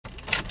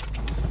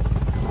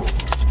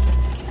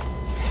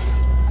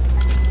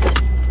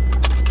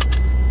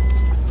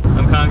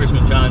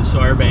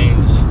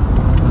Sarbanes,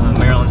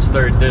 Maryland's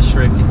 3rd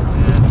District,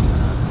 and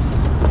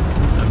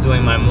I'm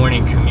doing my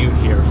morning commute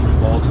here from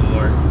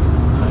Baltimore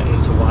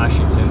into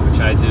Washington,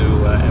 which I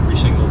do every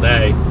single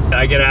day.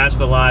 I get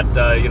asked a lot,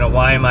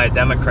 why am I a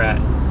Democrat?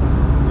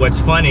 What's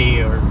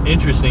funny or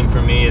interesting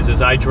for me is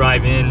as I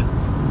drive in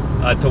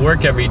to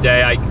work every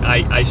day,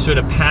 I sort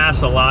of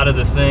pass a lot of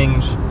the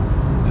things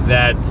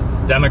that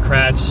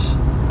Democrats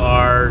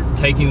are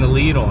taking the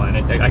lead on.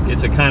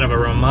 It's a kind of a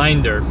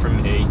reminder for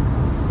me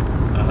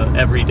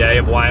every day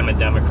of why I'm a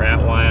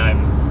Democrat, why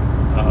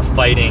I'm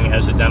fighting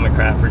as a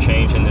Democrat for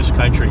change in this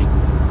country.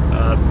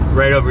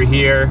 Right over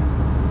here,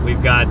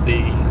 we've got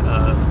the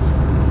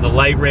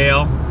light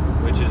rail,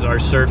 which is our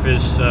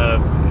surface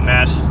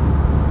mass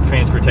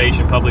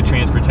transportation, public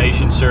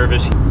transportation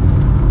service.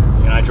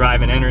 I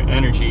drive an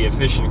energy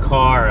efficient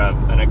car,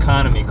 an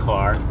economy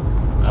car,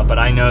 but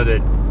I know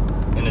that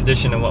in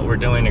addition to what we're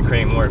doing to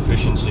create more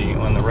efficiency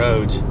on the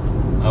roads,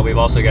 we've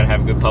also got to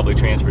have good public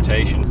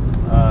transportation.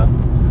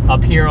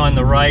 Up here on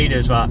the right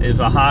is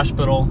a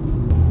hospital.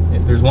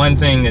 If there's one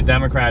thing that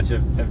Democrats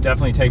have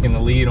definitely taken the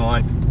lead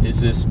on, is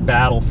this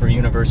battle for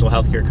universal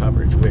health care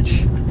coverage,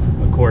 which,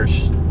 of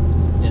course,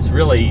 is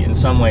really, in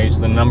some ways,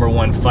 the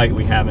 #1 fight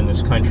we have in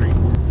this country.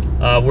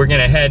 We're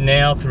going to head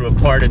now through a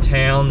part of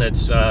town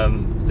that's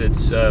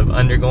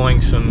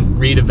undergoing some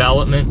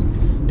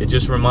redevelopment. It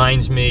just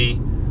reminds me,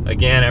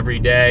 again, every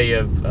day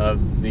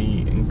of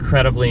the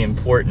incredibly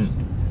important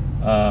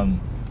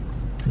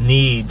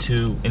need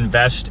to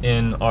invest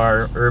in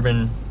our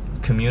urban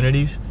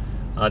communities,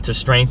 to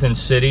strengthen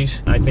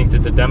cities. I think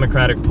that the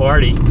Democratic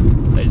Party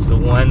is the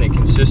one that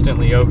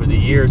consistently over the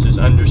years has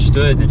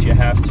understood that you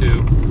have to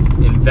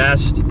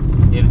invest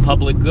in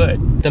public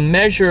good. The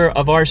measure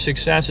of our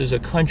success as a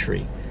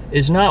country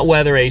is not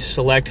whether a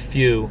select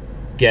few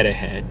get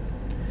ahead,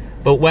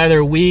 but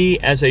whether we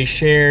as a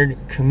shared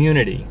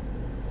community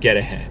get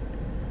ahead.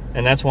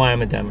 And that's why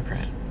I'm a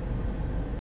Democrat.